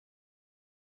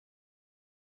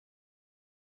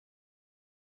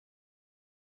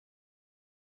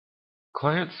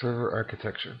Client-server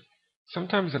architecture.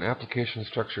 Sometimes an application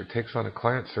structure takes on a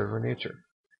client-server nature.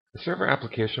 The server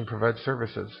application provides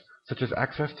services, such as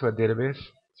access to a database,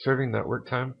 serving network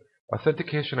time,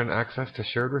 authentication and access to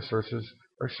shared resources,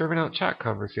 or serving out chat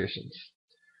conversations.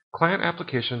 Client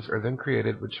applications are then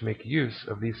created which make use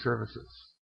of these services.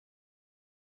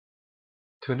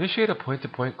 To initiate a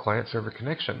point-to-point client-server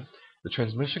connection, the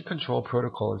transmission control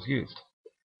protocol is used.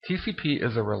 TCP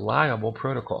is a reliable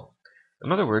protocol.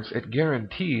 In other words, it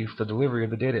guarantees the delivery of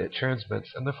the data it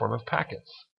transmits in the form of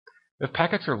packets. If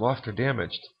packets are lost or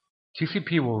damaged,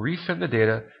 TCP will resend the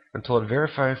data until it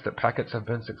verifies that packets have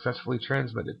been successfully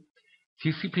transmitted.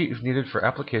 TCP is needed for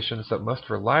applications that must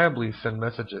reliably send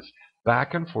messages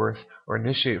back and forth or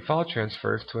initiate file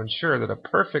transfers to ensure that a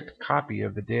perfect copy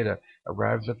of the data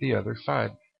arrives at the other side,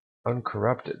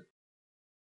 uncorrupted.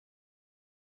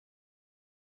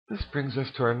 This brings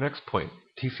us to our next point,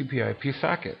 TCP/IP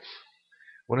sockets.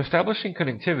 When establishing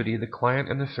connectivity, the client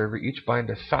and the server each bind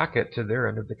a socket to their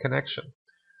end of the connection.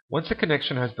 Once a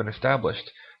connection has been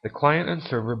established, the client and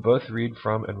server both read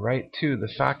from and write to the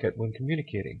socket when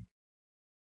communicating.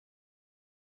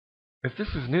 If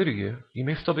this is new to you, you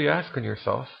may still be asking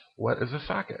yourself, what is a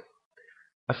socket?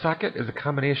 A socket is a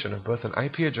combination of both an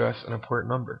IP address and a port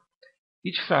number.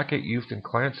 Each socket used in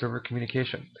client-server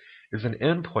communication is an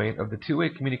endpoint of the two-way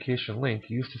communication link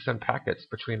used to send packets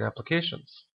between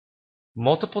applications.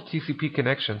 Multiple TCP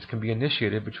connections can be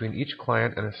initiated between each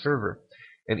client and a server,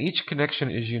 and each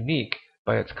connection is unique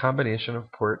by its combination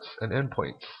of ports and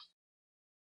endpoints.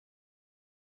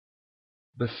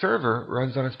 The server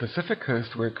runs on a specific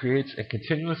host where it creates and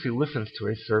continuously listens to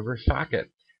a server socket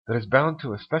that is bound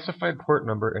to a specified port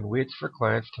number and waits for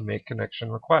clients to make connection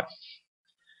requests.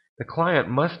 The client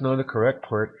must know the correct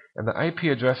port and the IP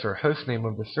address or host name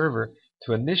of the server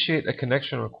to initiate a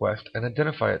connection request and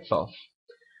identify itself.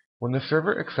 When the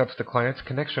server accepts the client's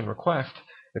connection request,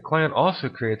 the client also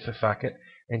creates a socket,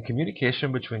 and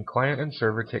communication between client and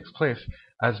server takes place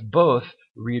as both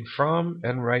read from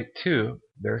and write to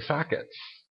their sockets.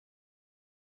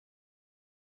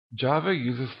 Java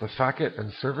uses the socket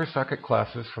and server socket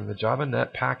classes from the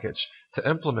JavaNet package to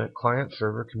implement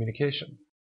client-server communication.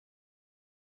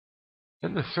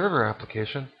 In the server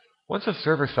application, once a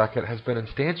server socket has been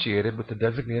instantiated with the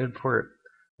designated port,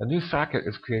 a new socket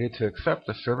is created to accept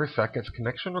the server socket's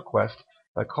connection request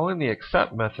by calling the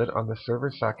accept method on the server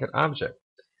socket object.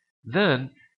 Then,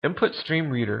 input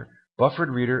stream reader, buffered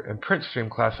reader, and print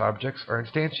stream class objects are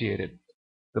instantiated.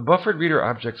 The buffered reader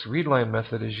object's readLine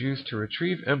method is used to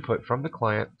retrieve input from the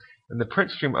client, and the print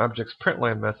stream object's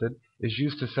printLine method is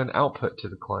used to send output to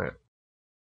the client.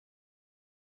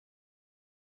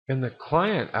 In the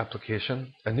client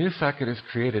application, a new socket is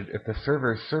created if the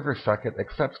server's server socket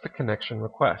accepts the connection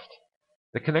request.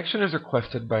 The connection is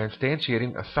requested by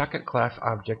instantiating a socket class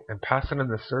object and passing in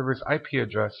the server's IP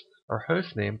address or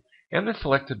host name and the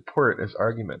selected port as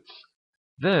arguments.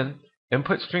 Then,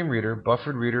 input stream reader,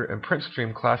 buffered reader, and print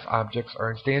stream class objects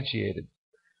are instantiated.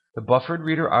 The buffered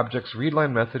reader object's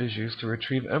readLine method is used to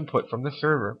retrieve input from the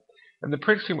server, and the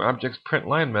print stream object's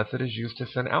printLine method is used to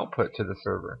send output to the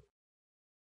server.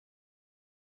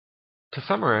 To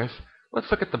summarize,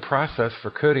 let's look at the process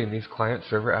for coding these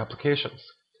client-server applications.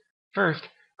 First,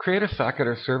 create a socket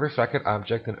or server socket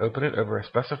object and open it over a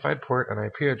specified port and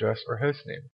IP address or host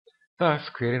name, thus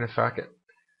creating a socket.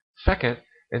 Second,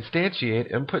 instantiate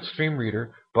input stream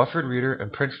reader, buffered reader,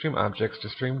 and print stream objects to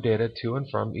stream data to and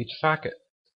from each socket.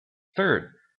 Third,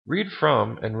 read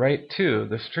from and write to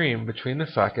the stream between the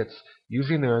sockets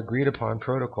using their agreed-upon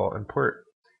protocol and port.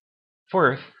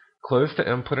 Fourth, close the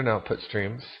input and output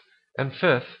streams. And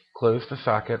fifth, close the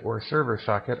socket or server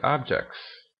socket objects.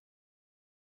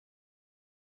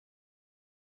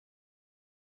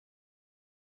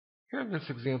 Here in this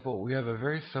example, we have a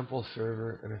very simple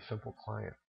server and a simple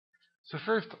client. So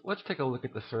first, let's take a look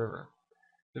at the server.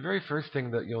 The very first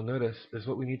thing that you'll notice is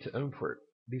what we need to import,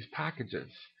 these packages.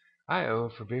 I/O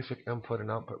for basic input and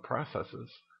output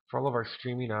processes, for all of our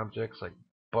streaming objects like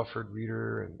buffered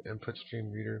reader and input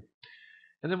stream reader.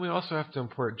 And then we also have to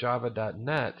import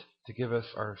java.net to give us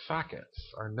our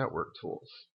sockets, our network tools.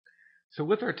 So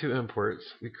with our two imports,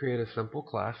 we create a simple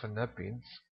class in NetBeans.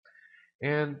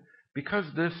 And because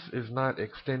this is not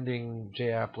extending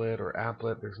JApplet or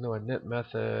applet, there's no init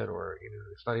method or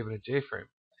it's not even a JFrame.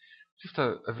 Just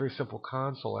a very simple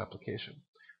console application.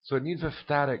 So it needs a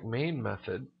static main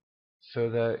method so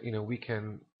that we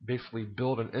can basically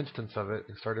build an instance of it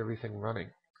and start everything running.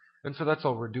 And so that's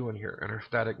all we're doing here in our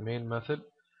static main method.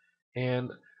 And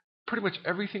pretty much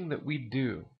everything that we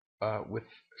do with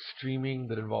streaming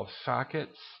that involves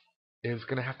sockets is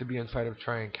going to have to be inside of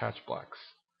try and catch blocks.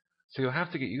 So you'll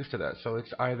have to get used to that. So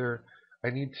it's either I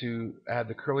need to add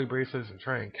the curly braces and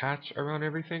try and catch around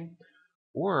everything,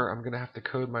 or I'm going to have to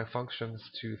code my functions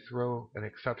to throw an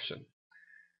exception.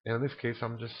 And in this case,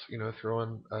 I'm just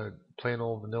throwing a plain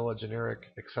old vanilla generic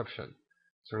exception,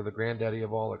 sort of the granddaddy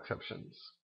of all exceptions.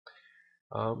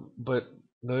 But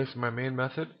notice my main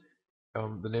method,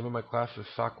 the name of my class is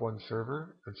sock1server,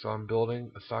 and so I'm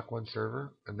building a sock1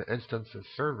 server, and the instance is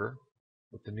server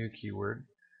with the new keyword,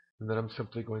 and then I'm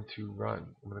simply going to run.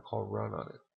 I'm going to call run on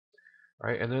it. All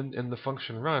right, and then in the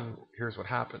function run, here's what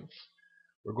happens.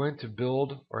 We're going to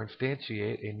build or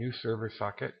instantiate a new server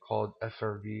socket called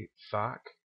srv sock,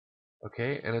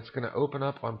 okay, and it's going to open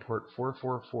up on port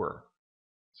 444,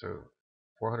 so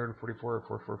 444 or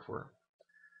 444.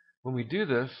 When we do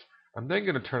this, I'm then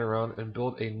going to turn around and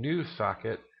build a new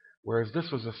socket, whereas this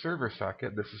was a server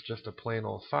socket, this is just a plain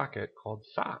old socket called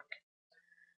sock.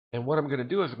 And what I'm going to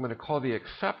do is I'm going to call the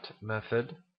accept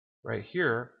method right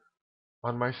here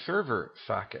on my server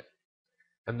socket.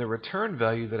 And the return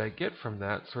value that I get from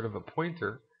that, sort of a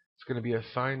pointer, is going to be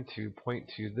assigned to point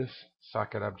to this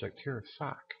socket object here,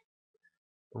 sock.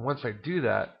 And once I do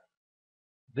that,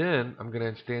 then I'm going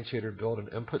to instantiate or build an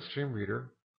input stream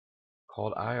reader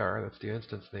called IR, that's the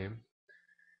instance name.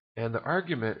 And the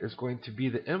argument is going to be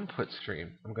the input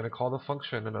stream. I'm going to call the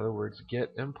function, in other words,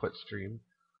 get input stream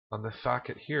on the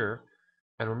socket here.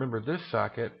 And remember, this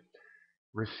socket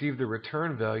received the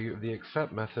return value of the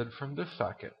accept method from this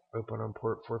socket, open on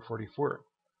port 444.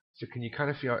 So can you kind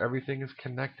of see how everything is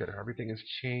connected, how everything is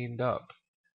chained up?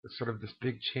 It's sort of this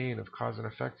big chain of cause and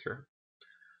effect here.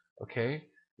 Okay,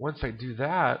 once I do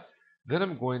that, then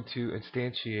I'm going to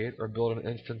instantiate or build an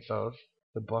instance of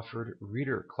the buffered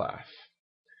reader class.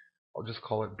 I'll just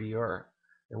call it BR.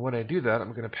 And when I do that,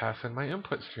 I'm going to pass in my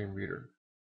input stream reader,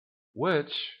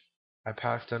 which I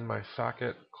passed in my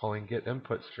socket calling get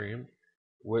input stream,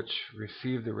 which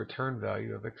received the return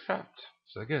value of accept.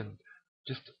 So again,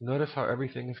 just notice how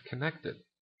everything is connected.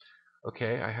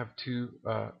 Okay, I have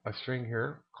a string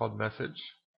here called message.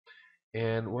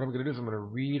 And what I'm going to do is I'm going to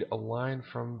read a line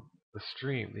from the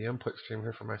stream, the input stream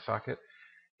here from my socket,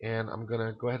 and I'm going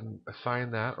to go ahead and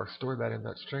assign that or store that in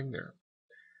that string there.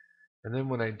 And then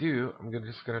when I do, I'm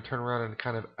just going to turn around and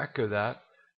kind of echo that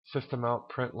system out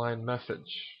print line message.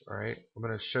 All right, I'm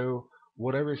going to show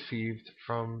what I received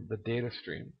from the data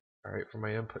stream, all right, from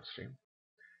my input stream.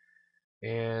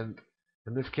 And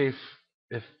in this case,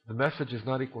 if the message is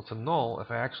not equal to null, if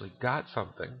I actually got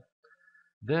something,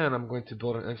 then I'm going to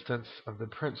build an instance of the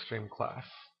printStream class.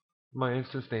 My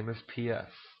instance name is PS.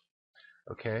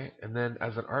 Okay, and then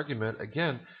as an argument,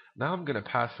 again, now I'm going to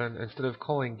pass in, instead of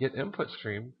calling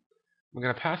getInputStream, I'm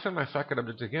going to pass in my socket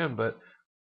object again, but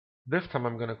this time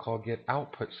I'm going to call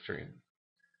getOutputStream.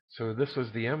 So this was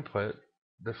the input,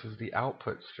 this is the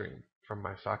output stream from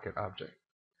my socket object.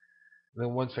 And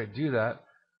then once I do that,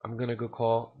 I'm going to go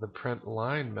call the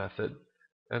printLine method,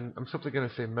 and I'm simply going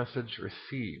to say message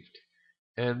received.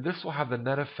 And this will have the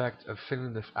net effect of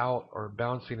sending this out or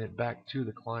bouncing it back to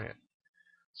the client.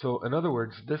 So in other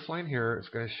words, this line here is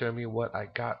going to show me what I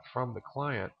got from the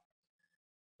client,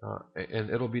 and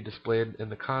it'll be displayed in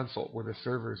the console where the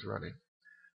server is running.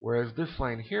 Whereas this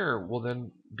line here will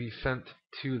then be sent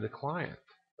to the client.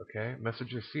 Okay,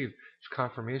 message received. It's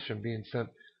confirmation being sent,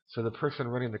 so the person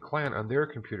running the client on their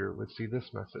computer would see this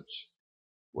message,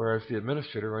 whereas the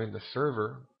administrator running the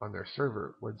server on their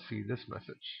server would see this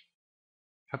message.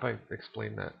 Hope I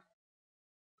explained that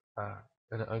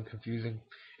in an unconfusing.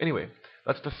 Anyway,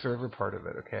 that's the server part of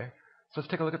it, okay? So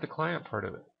let's take a look at the client part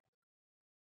of it.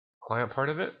 Client part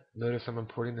of it, notice I'm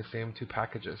importing the same two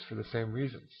packages for the same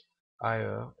reasons,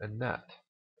 IO and net.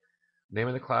 Name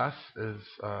of the class is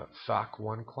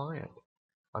sock1 client.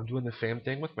 I'm doing the same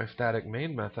thing with my static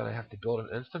main method. I have to build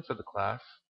an instance of the class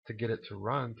to get it to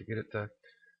run, to get it to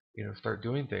start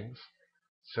doing things.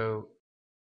 So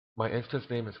my instance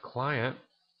name is client.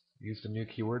 Use the new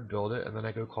keyword, build it, and then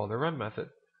I go call the run method.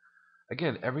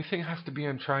 Again, everything has to be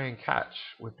on try and catch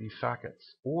with these sockets,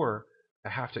 or I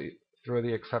have to throw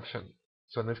the exception.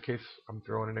 So in this case, I'm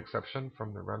throwing an exception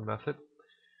from the run method.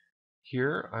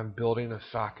 Here, I'm building a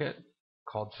socket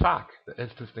called sock. The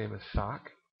instance name is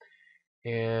sock,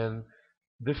 and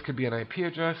this could be an IP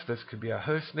address, this could be a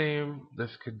host name,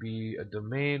 this could be a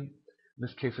domain. In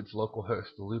this case, it's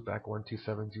localhost, the loopback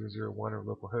 127.0.0.1 or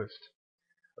localhost.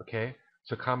 Okay,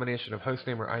 so a combination of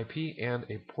hostname or IP and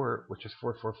a port, which is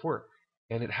 444.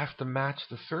 And it has to match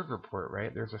the server port,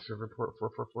 right? There's a server port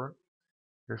 444.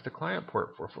 Here's the client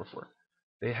port 444.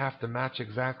 They have to match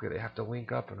exactly. They have to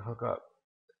link up and hook up.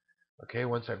 Okay,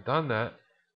 once I've done that,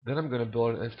 then I'm going to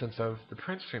build an instance of the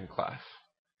printStream class.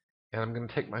 And I'm going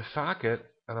to take my socket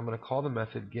and I'm going to call the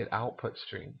method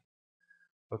getOutputStream.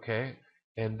 Okay,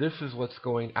 and this is what's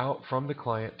going out from the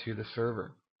client to the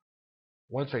server.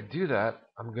 Once I do that,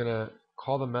 I'm going to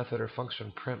call the method or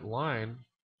function printLine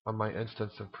on my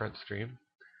instance of printStream.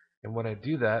 And when I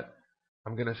do that,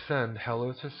 I'm going to send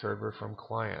hello to server from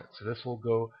client. So this will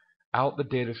go out the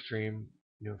data stream,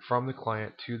 from the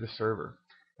client to the server.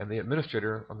 And the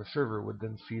administrator on the server would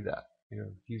then see that.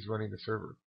 He's running the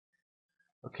server.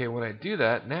 Okay, when I do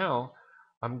that, now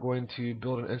I'm going to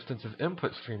build an instance of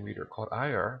InputStreamReader called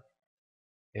IR.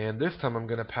 And this time I'm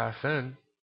going to pass in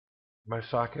my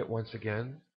socket once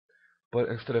again. But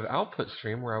instead of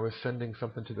OutputStream, where I was sending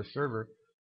something to the server,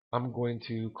 I'm going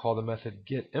to call the method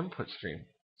getInputStream.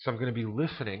 So I'm going to be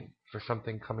listening for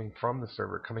something coming from the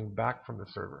server, coming back from the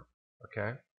server.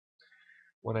 Okay.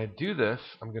 When I do this,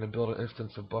 I'm going to build an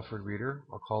instance of BufferedReader.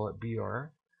 I'll call it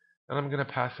BR. And I'm going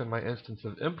to pass in my instance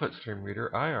of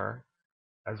InputStreamReader, IR,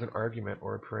 as an argument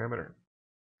or a parameter.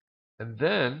 And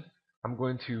then I'm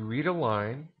going to read a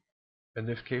line, in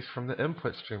this case from the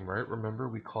input stream, right? Remember,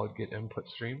 we called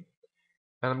getInputStream.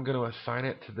 And I'm going to assign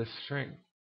it to this string.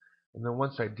 And then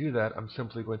once I do that, I'm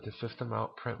simply going to system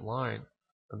out print line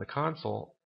in the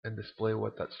console and display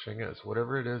what that string is,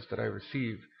 whatever it is that I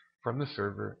receive from the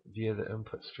server via the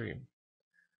input stream.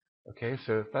 Okay,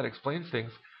 so if that explains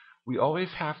things, we always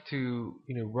have to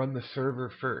run the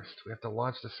server first. We have to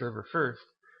launch the server first,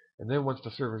 and then once the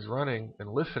server's running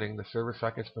and listening, the server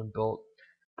socket's been built,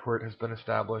 port has been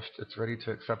established, it's ready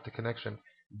to accept the connection.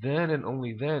 Then and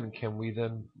only then can we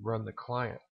then run the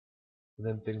client, and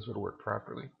then things would work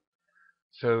properly.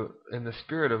 So in the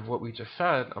spirit of what we just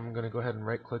said, I'm going to go ahead and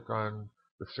right click on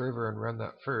the server and run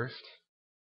that first.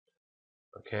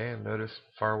 Okay, and notice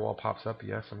firewall pops up.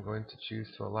 Yes, I'm going to choose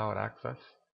to allow it access,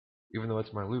 even though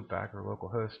it's my loopback or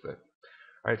localhost. But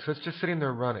alright, so it's just sitting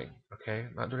there running. Okay,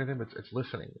 not doing anything, but it's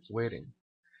listening, it's waiting.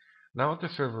 Now with the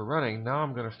server running, now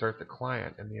I'm going to start the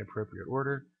client in the appropriate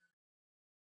order.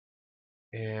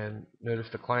 And notice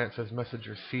the client says message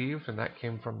received, and that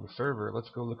came from the server. Let's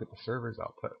go look at the server's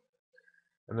output.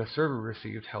 And the server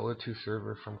received hello to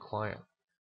server from client,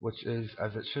 which is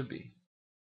as it should be.